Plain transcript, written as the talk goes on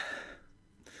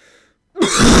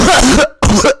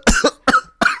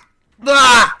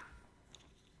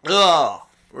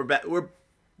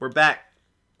We're back.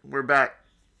 We're back.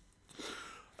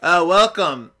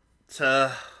 Welcome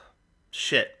to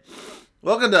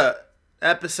Welcome to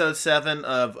episode 7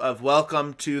 of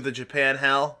Welcome to the Japan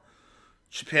Hell.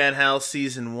 Japan Hell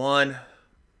season 1.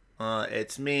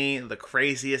 It's me, the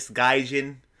craziest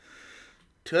gaijin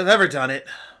to have ever done it.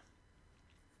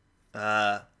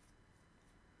 God.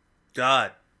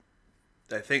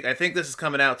 I think this is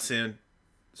coming out soon.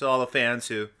 So all the fans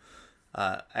who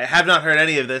I have not heard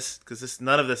any of this because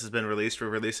none of this has been released. We're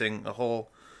releasing a whole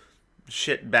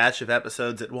shit batch of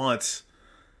episodes at once.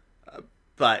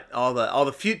 But to all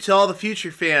the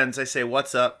future fans, I say,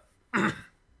 what's up?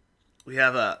 We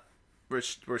have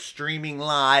we're streaming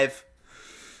live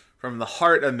from the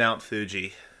heart of Mount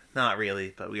Fuji. Not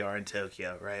really, but we are in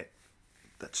Tokyo, right?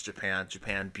 That's Japan.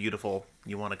 Japan, beautiful.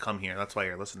 You want to come here. That's why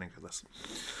you're listening to this.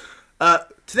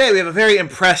 Today we have a very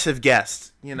impressive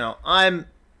guest. You know, I'm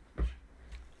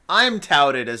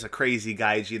touted as a crazy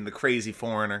gaijin, the crazy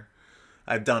foreigner.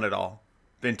 I've done it all.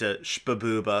 Been to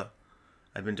Shibuya.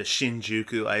 I've been to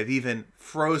Shinjuku. I've even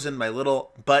frozen my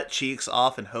little butt cheeks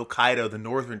off in Hokkaido, the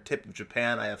northern tip of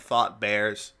Japan. I have fought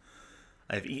bears.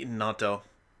 I have eaten natto.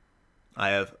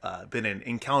 I have been in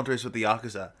encounters with the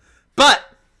Yakuza. But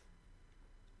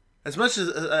as much as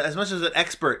an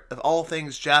expert of all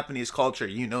things Japanese culture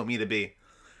you know me to be,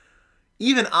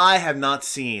 even I have not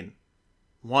seen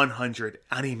 100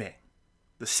 anime,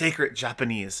 the sacred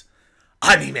Japanese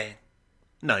anime.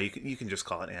 No, you can just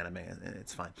call it anime, and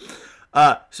it's fine.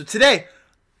 So today,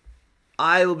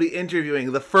 I will be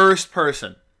interviewing the first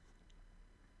person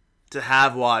to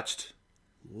have watched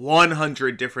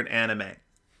 100 different anime.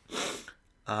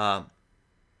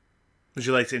 Would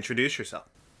you like to introduce yourself?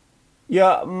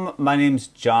 Yeah, my name's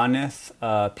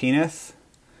Jonathan Penis.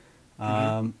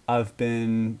 I've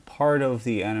been part of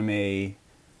the anime,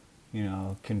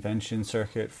 convention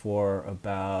circuit for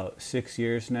about 6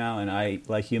 years now, and I,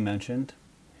 like you mentioned,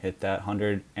 hit that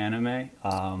 100 anime.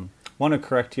 Want to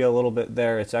correct you a little bit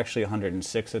there. It's actually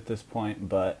 106 at this point,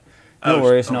 but no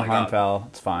worries, no harm, foul.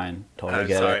 It's fine. Totally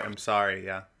get it. I'm sorry,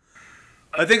 yeah.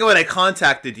 I think when I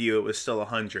contacted you, it was still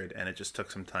 100, and it just took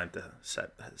some time to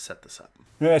set this up.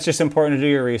 Yeah, it's just important to do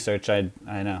your research. I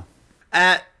know.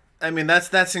 I mean,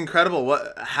 that's incredible.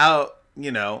 I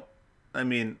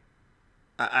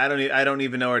don't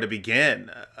even know where to begin.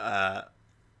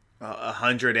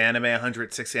 100 anime,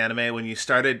 106 anime. When you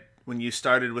started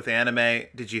with anime,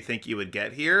 did you think you would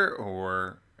get here,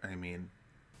 or I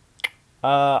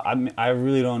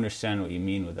really don't understand what you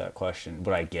mean with that question.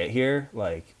 Would I get here?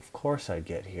 Like, of course I'd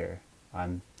get here.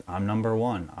 I'm number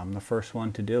one. I'm the first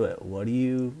one to do it. What are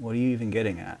you even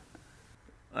getting at?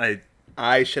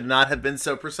 I should not have been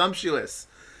so presumptuous.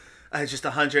 Just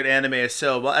 100 anime is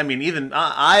so well. I mean, even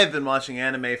I've been watching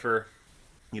anime for,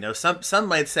 some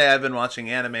might say I've been watching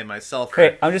anime myself.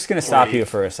 Hey, I'm just gonna stop you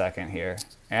for a second here.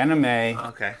 Anime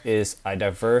Okay. is a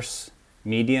diverse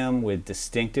medium with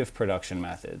distinctive production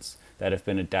methods that have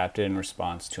been adapted in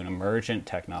response to emergent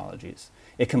technologies.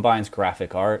 It combines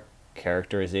graphic art,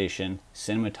 characterization,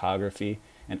 cinematography,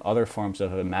 and other forms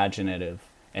of imaginative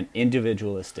and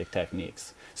individualistic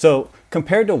techniques. So,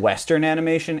 compared to Western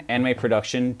animation, anime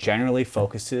production generally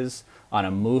focuses on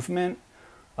a movement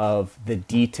of the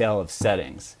detail of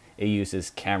settings. It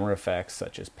uses camera effects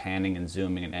such as panning and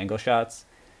zooming and angle shots.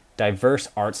 Diverse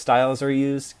art styles are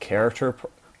used. Character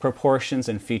proportions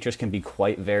and features can be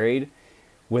quite varied,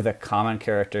 with a common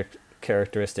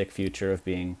characteristic feature of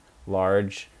being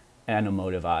large and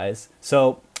emotive eyes.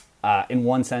 So, in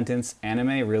one sentence,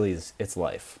 anime really is its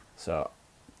life. So,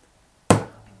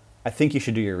 I think you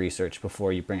should do your research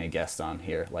before you bring a guest on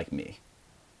here like me.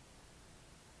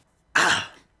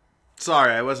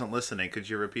 Sorry, I wasn't listening. Could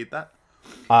you repeat that?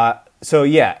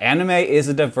 Anime is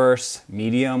a diverse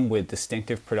medium with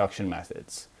distinctive production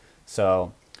methods.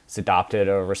 So, it's adopted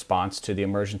a response to the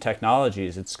emergent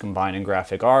technologies. It's combining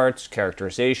graphic arts,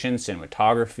 characterization,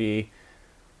 cinematography,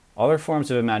 other forms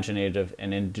of imaginative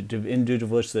and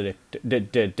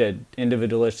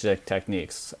individualistic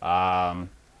techniques.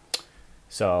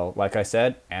 So, like I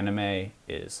said, anime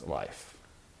is life,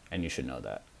 and you should know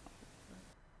that.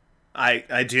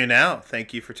 I do now.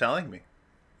 Thank you for telling me.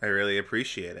 I really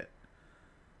appreciate it.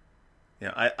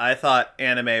 I thought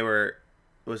anime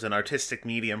was an artistic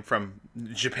medium from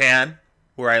Japan,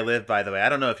 where I live, by the way. I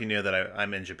don't know if you knew that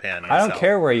I'm in Japan myself. I don't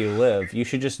care where you live. You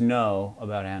should just know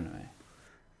about anime.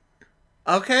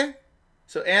 Okay.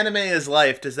 So anime is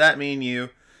life. Does that mean you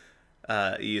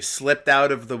slipped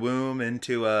out of the womb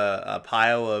into a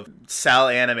pile of cell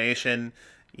animation,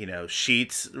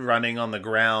 sheets running on the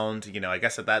ground? I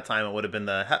guess at that time it would have been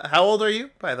how old are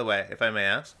you, by the way, if I may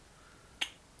ask?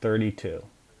 32.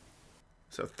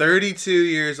 So 32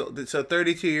 years ago,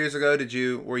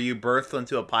 were you birthed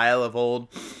into a pile of old,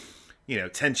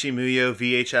 Tenchi Muyo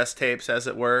VHS tapes, as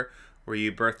it were? Were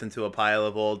you birthed into a pile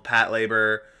of old Pat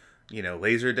Labor,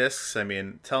 laser discs? I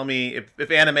mean, tell me,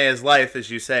 if anime is life, as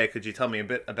you say, could you tell me a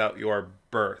bit about your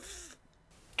birth?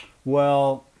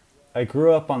 Well, I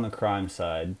grew up on the crime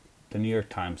side, the New York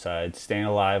Times side. Staying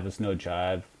alive was no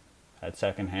jive. Had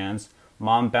second hands.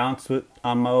 Mom bounced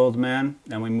on my old man,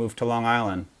 and we moved to Long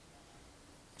Island.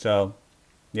 So,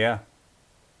 yeah.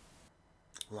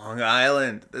 Long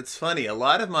Island. That's funny. A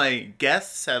lot of my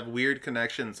guests have weird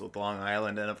connections with Long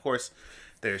Island, and of course,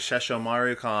 there's Shesho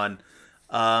Marukan.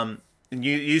 And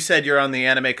you said you're on the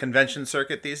anime convention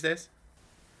circuit these days.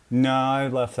 No, I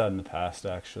left that in the past,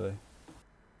 actually.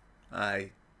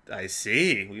 I I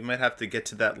see. We might have to get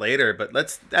to that later,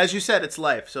 but as you said, it's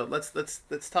life. So let's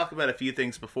talk about a few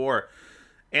things before.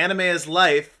 Anime is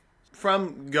life.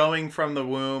 From going from the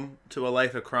womb to a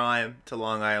life of crime to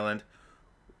Long Island.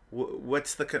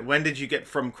 When did you get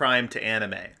from crime to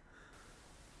anime?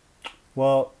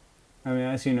 Well, I mean,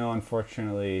 as you know,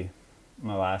 unfortunately,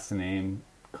 my last name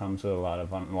comes with a lot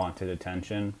of unwanted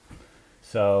attention.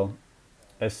 So,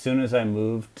 as soon as I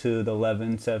moved to the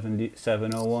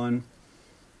 11701,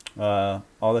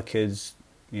 all the kids,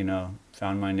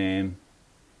 found my name,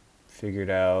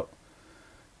 figured out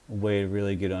a way to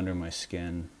really get under my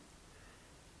skin.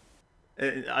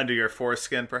 Under your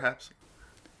foreskin, perhaps?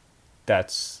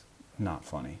 That's not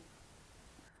funny.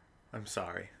 I'm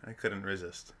sorry. I couldn't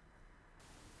resist.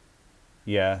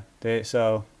 Yeah, they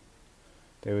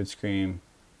would scream,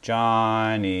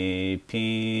 "Johnny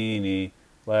Peony,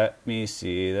 let me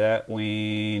see that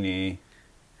weenie."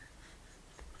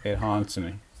 It haunts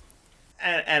me.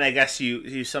 And I guess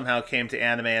you somehow came to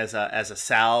anime as a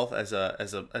salve, as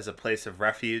a place of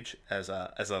refuge, as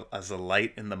a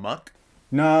light in the muck.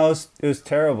 No, it was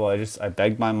terrible. I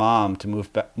begged my mom to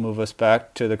move us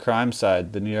back to the crime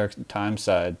side, the New York Times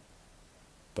side,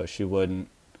 but she wouldn't.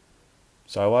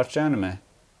 So I watched anime.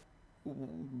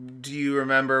 Do you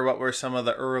remember what were some of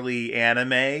the early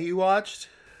anime you watched?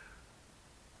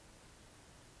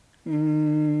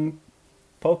 Pokemon's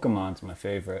my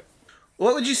favorite.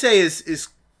 What would you say is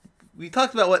we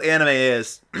talked about what anime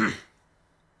is?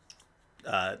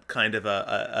 Kind of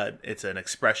it's an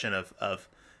expression of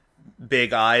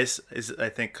big eyes, is I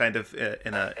think kind of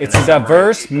in a. It's a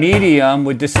diverse medium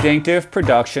with distinctive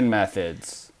production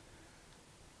methods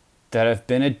that have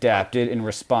been adapted in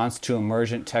response to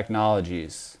emergent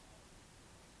technologies.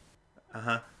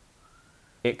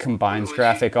 It combines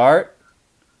graphic art,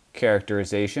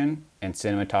 characterization, and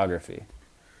cinematography.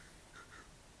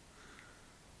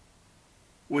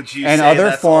 Would you And say other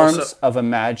that's forms also, of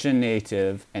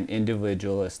imaginative and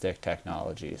individualistic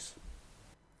technologies.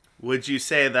 Would you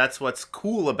say that's what's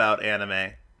cool about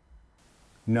anime?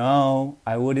 No,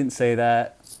 I wouldn't say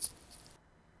that.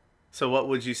 So what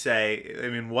would you say? I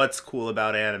mean, what's cool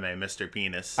about anime, Mr.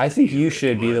 Penis? I think you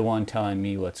should be the one telling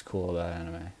me what's cool about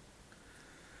anime.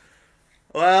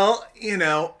 Well,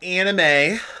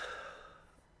 anime.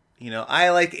 I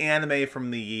like anime from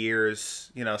the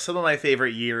years. Some of my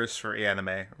favorite years for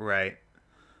anime, right?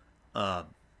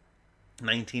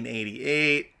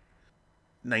 1988,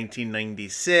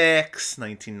 1996,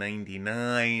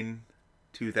 1999,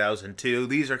 2002.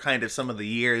 These are kind of some of the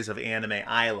years of anime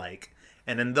I like.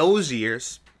 And in those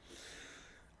years,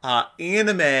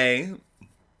 anime.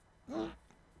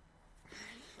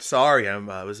 Sorry,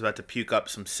 I was about to puke up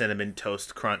some cinnamon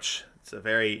toast crunch.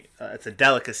 It's a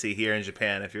delicacy here in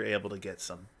Japan if you're able to get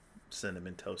some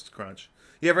cinnamon toast crunch.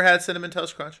 You ever had cinnamon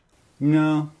toast crunch?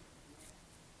 No.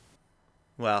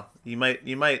 Well, you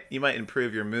might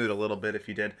improve your mood a little bit if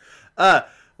you did.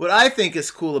 What I think is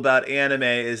cool about anime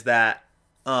is that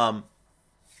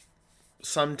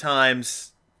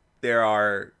sometimes there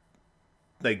are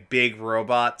like big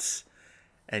robots,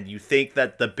 and you think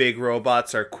that the big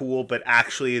robots are cool, but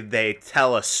actually they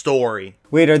tell a story.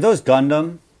 Wait, are those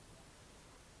Gundam?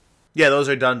 Yeah, those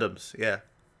are Dundams. Yeah,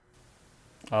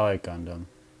 I like Gundam.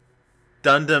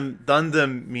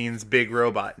 Dundam means big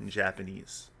robot in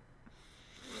Japanese.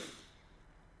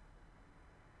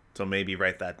 So maybe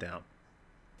write that down.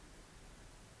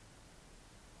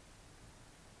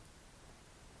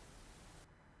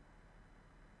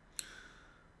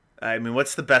 I mean,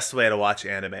 what's the best way to watch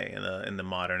anime in the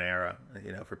modern era?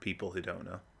 For people who don't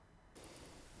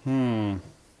know.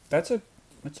 That's a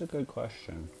good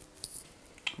question.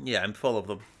 Yeah, I'm full of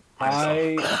them.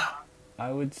 I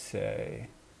would say,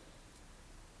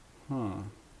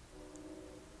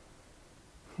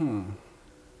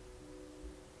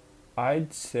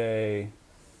 I'd say,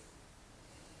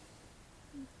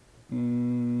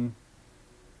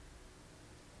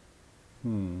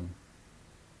 Hmm.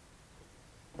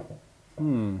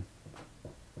 Hmm.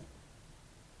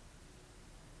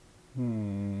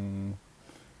 Hmm.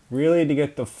 Really, to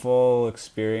get the full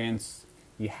experience,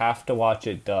 you have to watch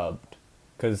it dubbed.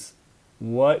 Because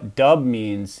what dub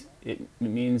means, it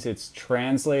means it's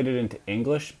translated into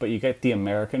English, but you get the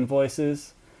American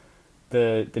voices.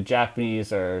 The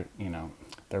Japanese are,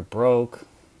 they're broke,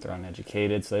 they're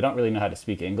uneducated, so they don't really know how to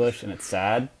speak English, and it's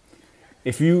sad.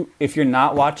 If you're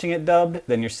not watching it dubbed,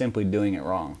 then you're simply doing it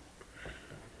wrong.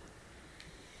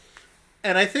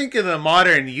 And I think in the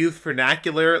modern youth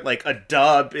vernacular, like a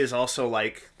dub is also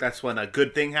like that's when a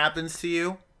good thing happens to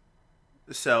you.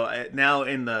 So now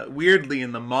weirdly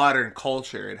in the modern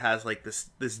culture, it has like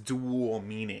this dual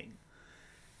meaning.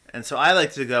 And so I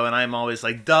like to go, and I'm always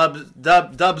like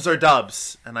dubs are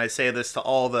dubs, and I say this to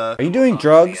all the. Are you doing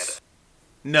drugs?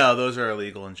 No, those are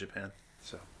illegal in Japan.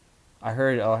 So. I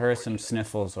heard some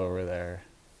sniffles over there.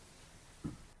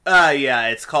 Yeah,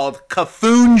 it's called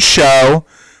Kafun Show,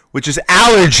 which is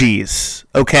allergies.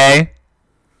 Okay.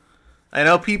 I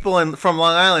know people from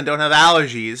Long Island don't have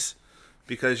allergies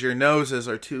because your noses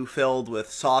are too filled with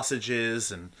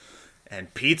sausages and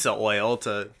pizza oil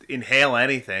to inhale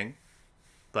anything.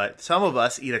 But some of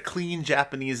us eat a clean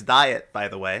Japanese diet, by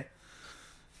the way.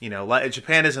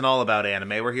 Japan isn't all about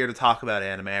anime. We're here to talk about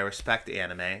anime. I respect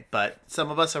anime. But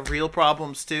some of us have real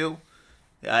problems, too,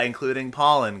 including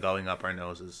pollen going up our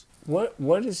noses.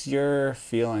 What is your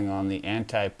feeling on the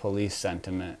anti-police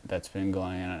sentiment that's been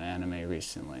going on in anime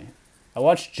recently? I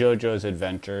watched JoJo's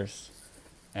Adventures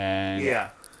and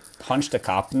punched a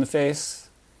cop in the face.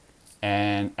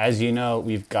 And as you know,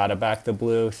 we've got to back the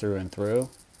blue through and through.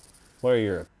 What are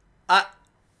your...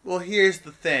 Well, here's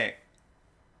the thing.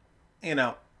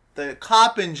 The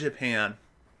cop in Japan,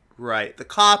 right? The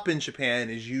cop in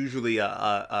Japan is usually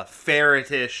a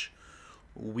ferretish,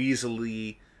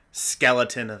 weaselly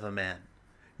skeleton of a man.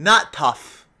 Not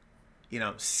tough.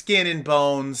 Skin and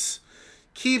bones.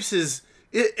 Keeps his...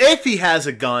 If he has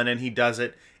a gun and he does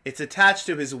it, it's attached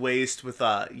to his waist with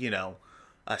a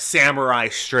samurai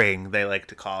string, they like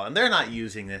to call it. And they're not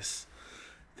using this.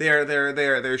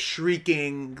 They're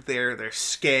shrieking, they're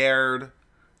scared,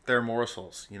 they're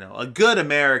morsels. A good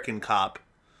American cop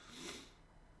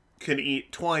can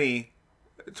eat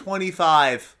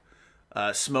 25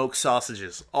 smoked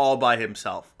sausages all by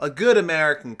himself. A good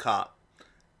American cop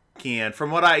can.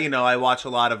 From what I watch a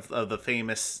lot of the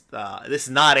famous, this is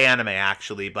not anime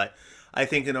actually, but I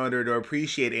think in order to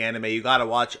appreciate anime, you gotta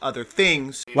watch other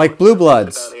things. Like Blue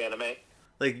Bloods.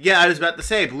 I was about to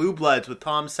say Blue Bloods with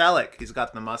Tom Selleck. He's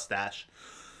got the mustache.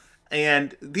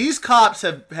 And these cops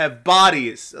have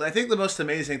bodies. I think the most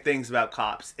amazing things about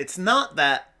cops, it's not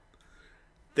that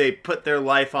they put their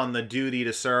life on the duty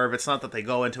to serve. It's not that they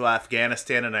go into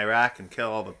Afghanistan and Iraq and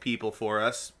kill all the people for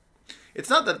us. It's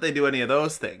not that they do any of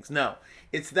those things. No.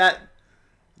 It's that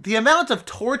the amount of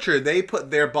torture they put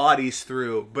their bodies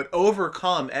through but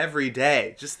overcome every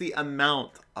day. Just the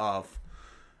amount of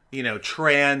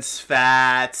trans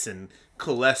fats and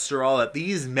cholesterol that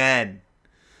these men,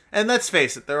 and let's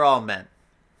face it, they're all men,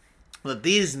 that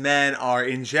these men are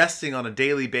ingesting on a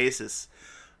daily basis,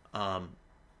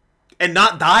 and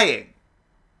not dying.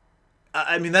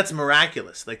 I mean, that's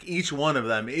miraculous. Like, each one of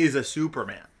them is a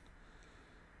Superman.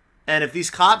 And if these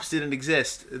cops didn't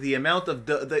exist, the amount of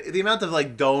the amount of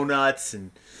like donuts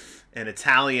and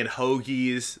Italian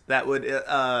hoagies that would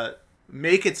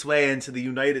make its way into the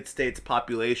United States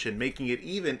population, making it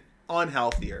even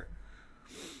unhealthier.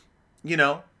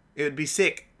 It would be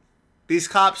sick. These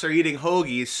cops are eating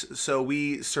hoagies so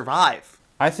we survive.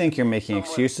 I think you're making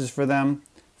excuses for them.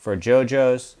 For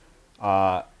JoJo's,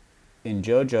 in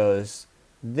JoJo's,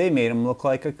 they made him look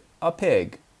like a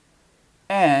pig.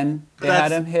 And they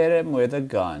had him hit him with a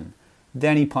gun.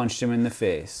 Then he punched him in the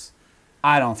face.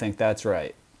 I don't think that's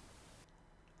right.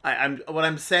 What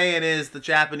I'm saying is the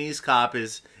Japanese cop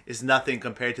is nothing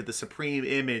compared to the supreme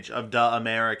image of the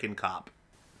American cop.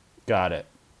 Got it.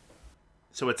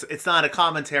 So it's not a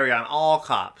commentary on all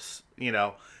cops.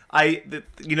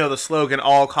 The slogan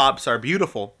 "all cops are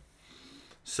beautiful."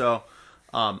 So,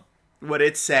 what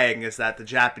it's saying is that the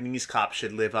Japanese cops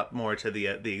should live up more to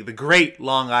the great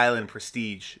Long Island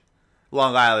prestige.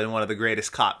 Long Island, one of the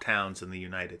greatest cop towns in the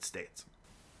United States.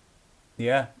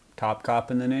 Yeah, top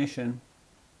cop in the nation.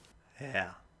 Yeah.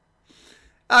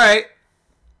 All right.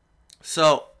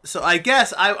 So I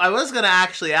guess I was going to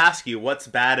actually ask you what's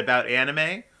bad about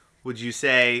anime. Would you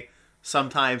say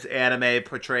sometimes anime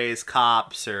portrays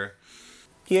cops or...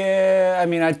 Yeah, I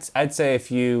mean, I'd say if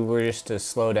you were just to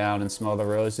slow down and smell the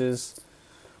roses,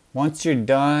 once you're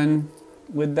done,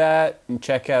 with that and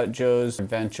check out Joe's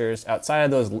adventures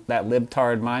outside of that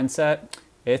libtard mindset,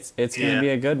 it's going to be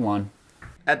a good one.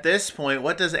 At this point,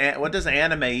 what does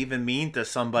anime even mean to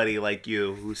somebody like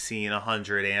you who's seen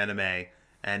 100 anime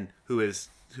and who has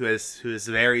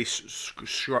very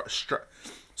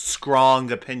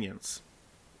strong opinions?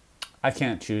 I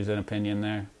can't choose an opinion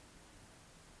there.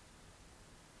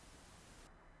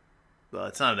 Well,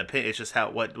 it's not an opinion. It's just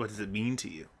what does it mean to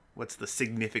you? What's the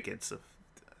significance of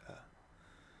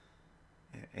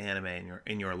anime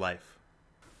in your life?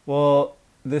 Well,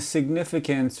 the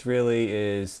significance really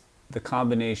is the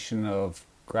combination of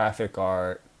graphic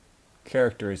art,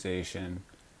 characterization,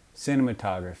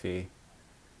 cinematography,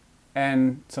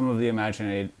 and some of the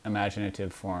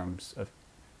imaginative forms of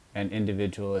and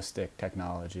individualistic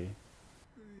technology.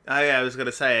 I was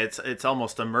gonna say it's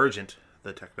almost emergent,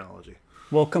 the technology.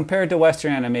 Well, compared to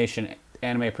Western animation,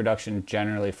 anime production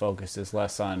generally focuses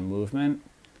less on movement,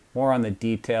 more on the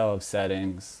detail of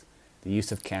settings, the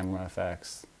use of camera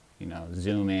effects,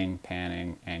 zooming,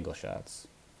 panning, angle shots.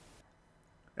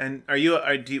 And are you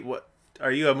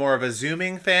a more of a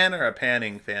zooming fan or a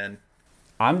panning fan?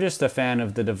 I'm just a fan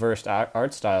of the diverse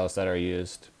art styles that are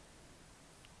used.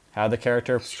 How the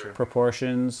character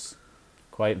proportions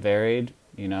quite varied,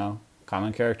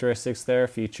 Common characteristics there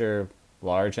feature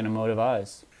large and emotive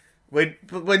eyes.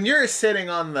 When you're sitting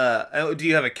on do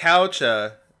you have a couch,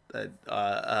 a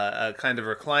kind of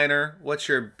recliner? What's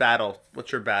your battle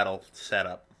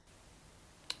setup?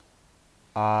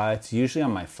 It's usually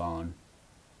on my phone.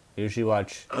 I usually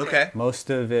watch most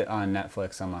of it on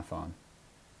Netflix on my phone.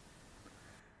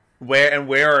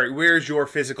 Where's your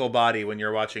physical body when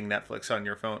you're watching Netflix on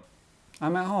your phone?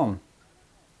 I'm at home.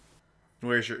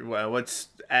 Where's your what's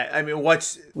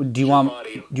do you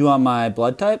want my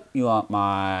blood type? You want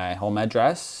my home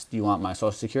address? Do you want my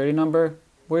social security number?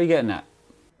 Where are you getting at?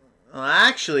 Well,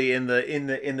 actually, in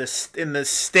the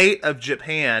state of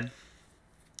Japan,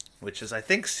 which is I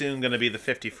think soon going to be the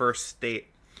 51st state,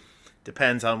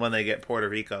 depends on when they get Puerto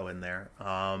Rico in there.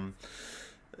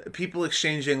 People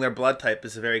exchanging their blood type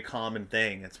is a very common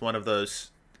thing. It's one of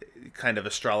those kind of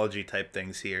astrology type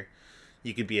things here.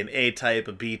 You could be an A type,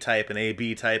 a B type, an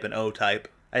AB type, an O type.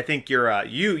 I think you're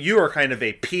you are kind of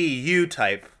a PU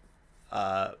type.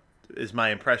 Is my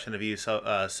impression of you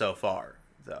so far,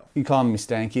 though. You calling me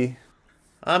Stanky?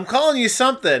 I'm calling you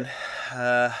something.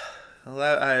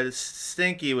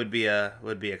 Stinky would be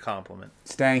a compliment.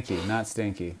 Stanky, not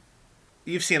stinky.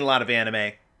 You've seen a lot of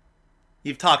anime.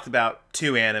 You've talked about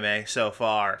 2 anime so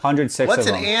far. 106 What's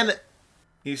of an them.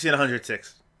 You've seen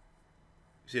 106.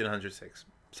 You've seen 106.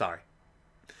 Sorry.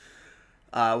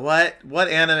 What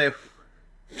anime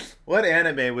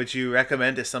would you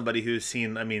recommend to somebody who's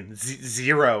seen,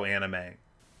 zero anime?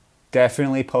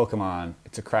 Definitely Pokemon.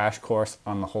 It's a crash course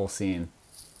on the whole scene.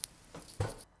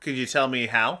 Could you tell me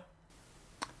how?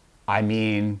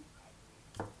 Do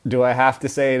I have to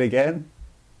say it again?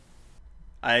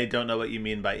 I don't know what you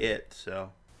mean by it,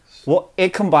 so. Well,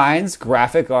 it combines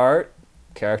graphic art,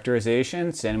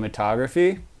 characterization,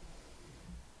 cinematography,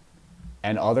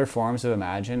 and other forms of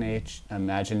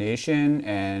imagination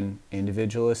and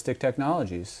individualistic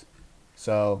technologies.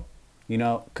 So,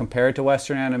 compared to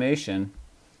Western animation,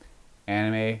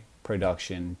 anime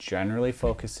production generally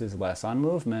focuses less on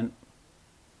movement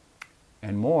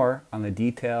and more on the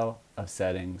detail of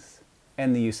settings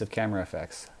and the use of camera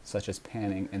effects, such as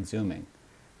panning and zooming.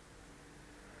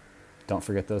 Don't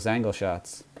forget those angle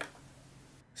shots.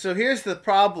 So here's the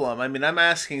problem. I'm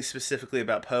asking specifically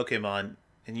about Pokemon,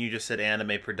 and you just said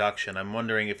anime production. I'm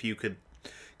wondering if you could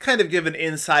kind of give an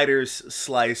insider's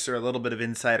slice or a little bit of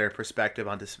insider perspective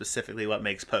onto specifically what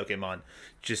makes Pokemon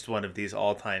just one of these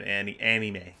all-time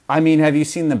anime. Have you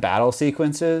seen the battle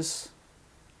sequences?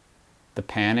 The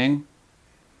panning?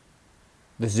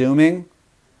 The zooming?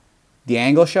 The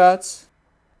angle shots?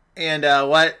 And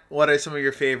what are some of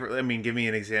your favorite? Give me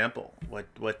an example.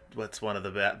 What's one of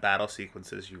the battle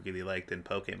sequences you really liked in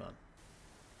Pokemon?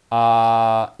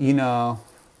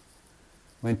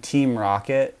 When Team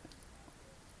Rocket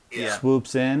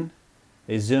swoops in,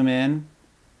 they zoom in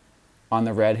on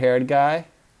the red-haired guy.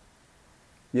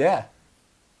 Yeah,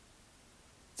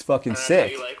 it's fucking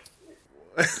sick.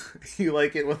 You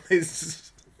like it when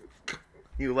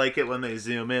they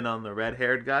zoom in on the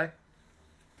red-haired guy?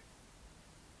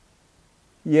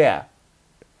 Yeah.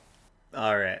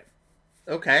 All right.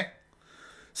 Okay.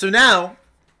 So now,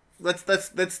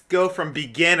 let's go from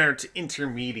beginner to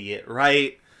intermediate,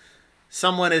 right?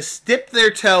 Someone has dipped their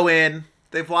toe in.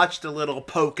 They've watched a little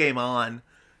Pokemon.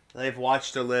 They've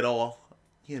watched a little,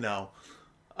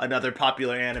 another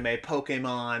popular anime,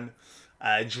 Pokemon,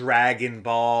 Dragon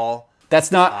Ball.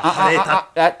 That's not. Hareta.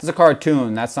 That's a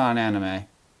cartoon. That's not an anime.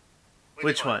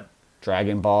 Which one?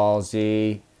 Dragon Ball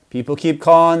Z. People keep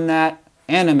calling that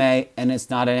anime, and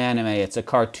it's not an anime. It's a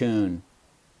cartoon.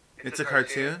 It's a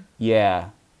cartoon? Yeah.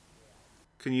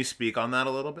 Can you speak on that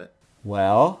a little bit?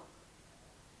 Well,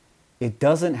 it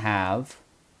doesn't have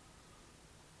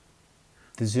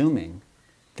the zooming,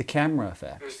 the camera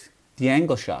effects, the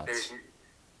angle shots.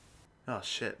 Oh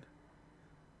shit.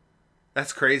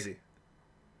 That's crazy.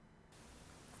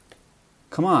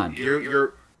 Come on.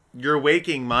 You're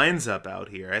waking minds up out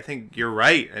here. I think you're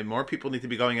right, and more people need to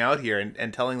be going out here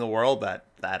and telling the world that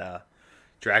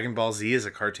Dragon Ball Z is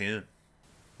a cartoon.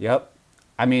 Yep.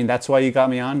 I mean, that's why you got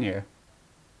me on here.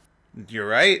 You're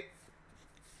right.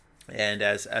 And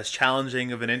as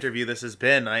challenging of an interview this has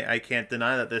been, I can't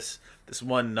deny that this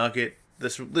one nugget,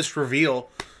 this reveal,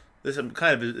 this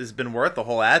kind of has been worth the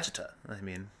whole agita. I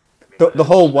mean, the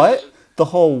whole what? The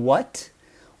whole what?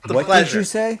 What pleasure. did you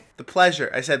say? The pleasure.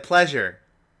 I said pleasure.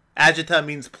 Agita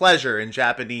means pleasure in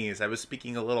Japanese. I was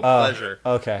speaking a little pleasure.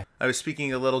 Okay. I was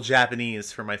speaking a little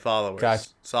Japanese for my followers. Gotcha.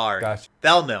 Sorry. Gotcha.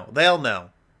 They'll know.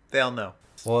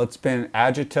 Well, it's been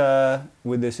agita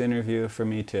with this interview for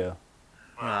me too.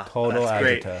 Total that's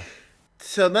agita. Great.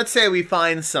 So let's say we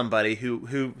find somebody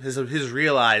who has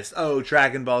realized, oh,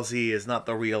 Dragon Ball Z is not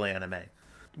the real anime.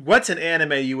 What's an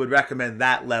anime you would recommend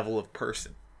that level of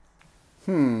person?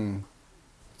 It's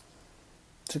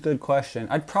a good question.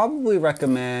 I'd probably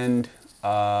recommend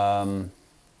JoJo's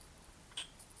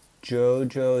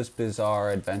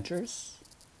Bizarre Adventures.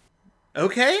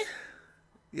 Okay.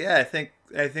 Yeah, I think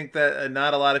that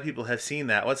not a lot of people have seen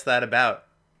that. What's that about?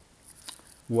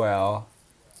 Well,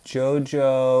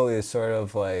 JoJo is sort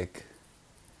of like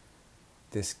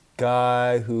this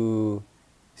guy who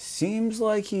seems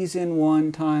like he's in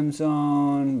one time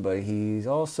zone, but he's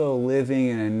also living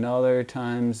in another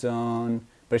time zone.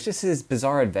 But it's just his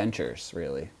bizarre adventures,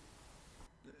 really.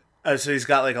 Oh, so he's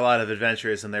got like a lot of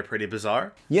adventures and they're pretty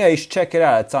bizarre? Yeah, you should check it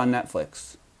out. It's on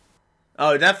Netflix.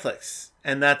 Oh, Netflix.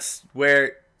 And that's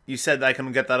where you said I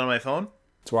can get that on my phone?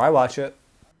 It's where I watch it.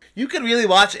 You can really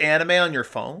watch anime on your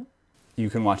phone? You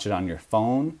can watch it on your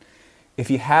phone. If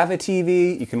you have a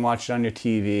TV, you can watch it on your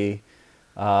TV.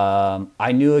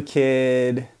 I knew a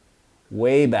kid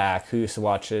way back who used to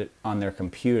watch it on their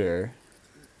computer.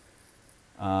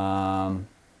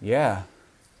 Yeah,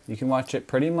 you can watch it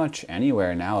pretty much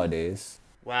anywhere nowadays.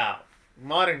 Wow.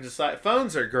 Modern society.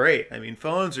 Phones are great. I mean,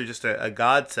 phones are just a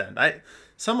godsend.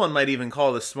 Someone might even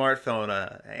call the smartphone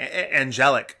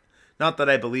angelic. Not that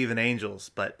I believe in angels,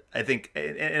 but I think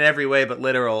in every way but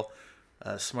literal,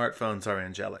 smartphones are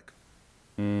angelic.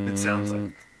 It sounds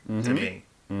like to me.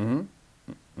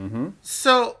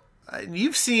 So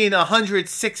you've seen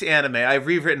 106 anime. I've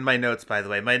rewritten my notes, by the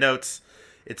way. My notes,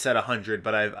 it said 100,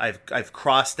 but I've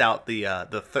crossed out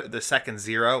the second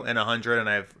zero in 100, and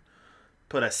I've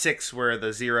put a 6 where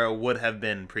the 0 would have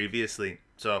been previously.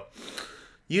 So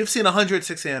you've seen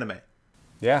 106 anime.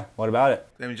 Yeah, what about it?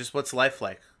 I mean, just what's life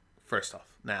like? First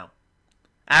off, now,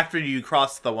 after you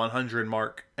cross the 100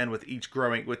 mark, and with each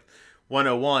growing with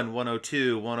 101,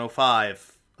 102,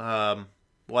 105,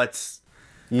 what's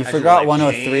you forgot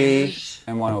 103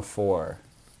 and 104.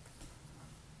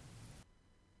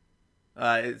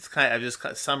 It's I'm just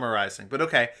summarizing, but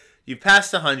okay, you've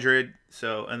passed 100,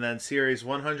 so and then series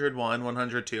 101,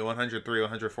 102, 103,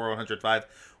 104, 105,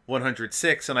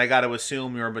 106, and I got to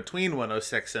assume you're between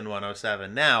 106 and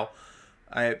 107 now.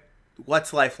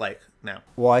 What's life like now?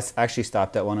 Well, I actually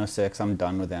stopped at 106. I'm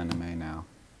done with anime now.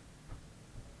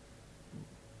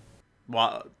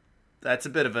 Well, that's a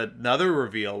bit of another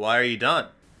reveal. Why are you done?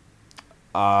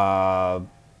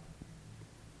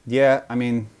 Yeah, I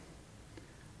mean,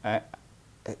 that's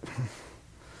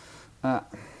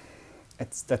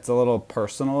a little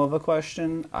personal of a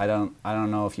question. I don't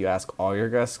know if you ask all your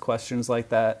guests questions like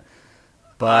that.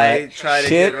 But I try to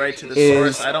get right to the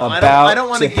source. I don't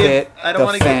want to hit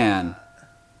the fan.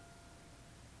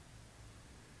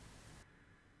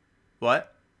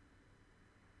 What?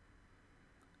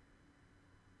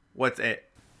 What's it?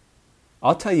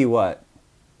 I'll tell you what.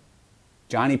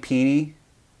 Johnny Peony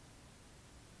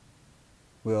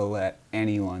will let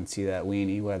anyone see that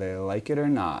weenie, whether they like it or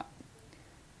not.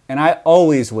 And I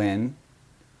always win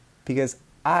because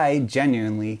I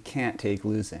genuinely can't take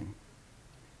losing.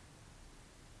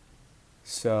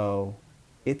 So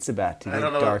it's about to get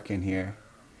dark in here.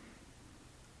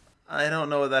 I don't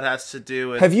know what that has to do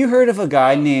with... Have you heard of a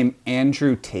guy named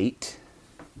Andrew Tate?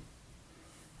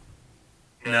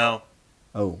 No.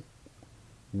 Oh,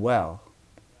 well,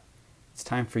 it's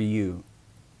time for you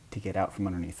to get out from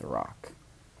underneath the rock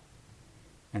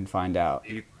and find out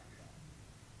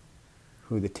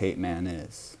who the Tate Man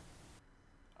is.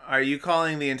 Are you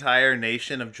calling the entire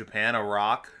nation of Japan a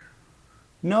rock?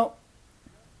 No,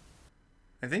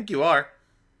 I think you are.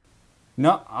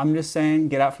 no, I'm just saying,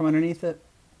 get out from underneath it.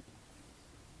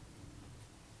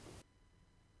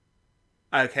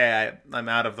 Okay, I'm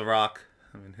out of the rock.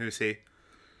 I mean, who's he?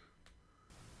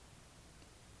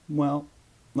 Well,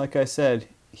 like I said,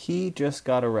 he just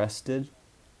got arrested,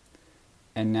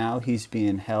 and now he's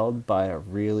being held by a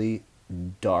really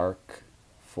dark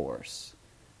force.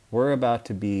 We're about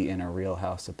to be in a real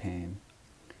house of pain.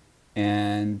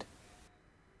 And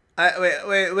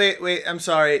Wait. I'm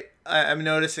sorry. I'm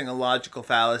noticing a logical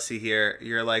fallacy here.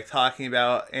 You're like talking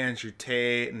about Andrew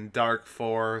Tate and Dark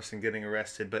Force and getting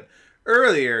arrested, but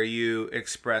earlier you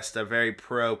expressed a very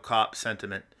pro-cop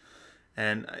sentiment.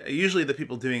 And usually the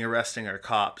people doing arresting are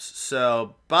cops.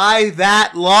 So by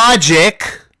that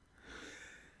logic,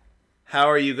 how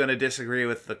are you going to disagree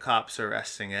with the cops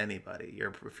arresting anybody?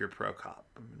 If you're pro-cop,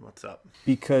 I mean, what's up?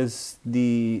 because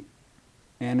the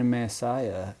anime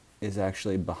Messiah is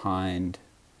actually behind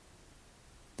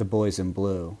the boys in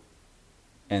blue,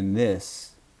 and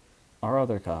this are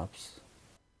other cops.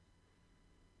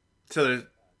 So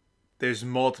there's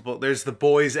multiple. There's the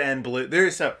boys and blue.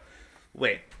 There's so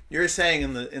wait. You're saying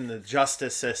in the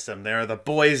justice system there are the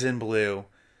boys in blue,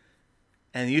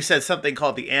 and you said something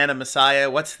called the Anna Messiah.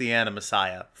 What's the Anna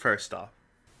Messiah? First off,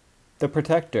 The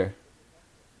Protector.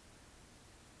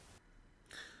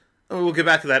 oh, we'll get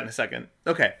back to that in a second.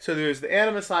 Okay, so there's the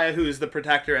Anna Messiah, who is the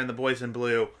protector, and the boys in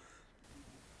blue.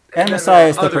 And Messiah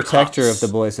is the protector of the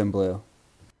boys in blue.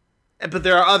 But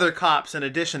there are other cops in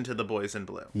addition to the boys in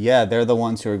blue. Yeah, they're the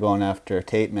ones who are going after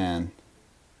Tate Man.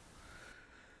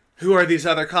 Who are these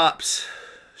other cops?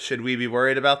 Should we be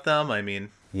worried about them? I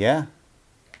mean, Yeah,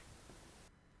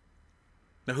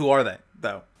 who are they,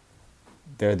 though?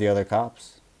 they're the other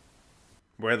cops.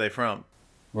 Where are they from?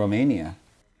 Romania.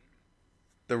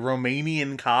 The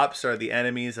Romanian cops are the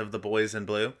enemies of the boys in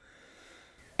blue.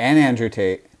 And Andrew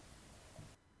Tate.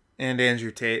 And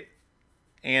Andrew Tate.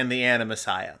 And the Anna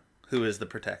Messiah, who is the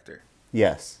protector.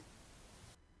 Yes.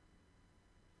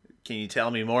 Can you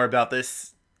tell me more about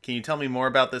this? Can you tell me more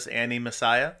about this Annie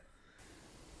Messiah?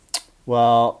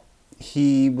 Well,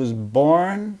 he was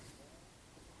born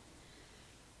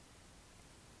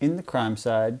in the crime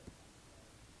side,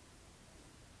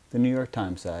 the New York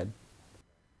Times side.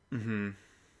 Mm-hmm.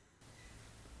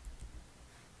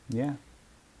 Yeah.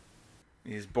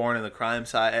 He's born in the crime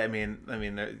side. I mean,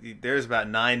 there's about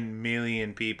 9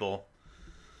 million people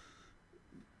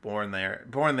born there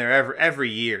every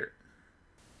year.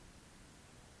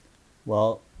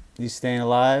 Well, he's staying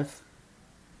alive.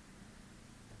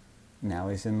 Now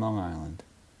he's in Long Island.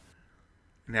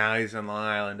 Now he's in Long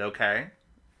Island. Okay,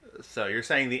 so you're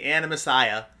saying the Anna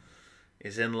Messiah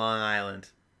is in Long Island,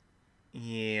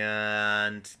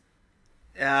 and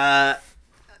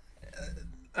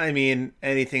I mean,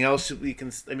 anything else we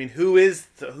can? I mean, who's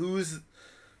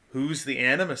the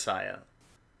Anna Messiah?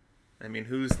 I mean,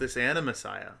 who's this Anna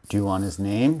Messiah? Do you want his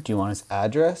name? Do you want his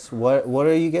address? What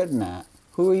are you getting at?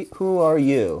 Who are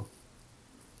you?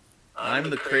 I'm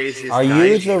the craziest. Are you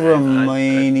Gaijin. the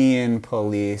Romanian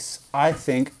police? I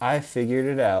think I figured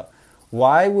it out.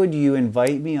 Why would you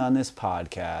invite me on this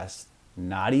podcast,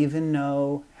 not even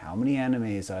know how many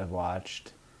animes I've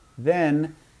watched,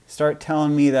 then start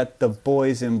telling me that the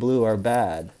boys in blue are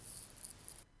bad?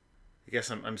 I guess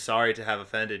I'm sorry to have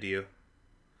offended you.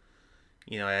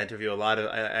 You know, I interview a lot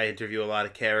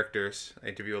of characters. I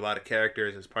interview a lot of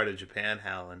characters as part of Japan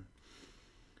Hal, and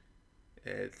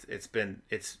it's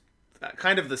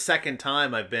kind of the second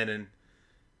time I've been in.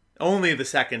 Only the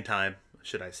second time,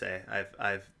 should I say?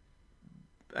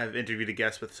 I've interviewed a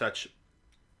guest with such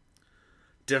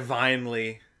divine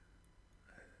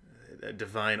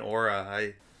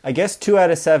aura. I guess 2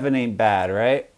 out of 7 ain't bad, right?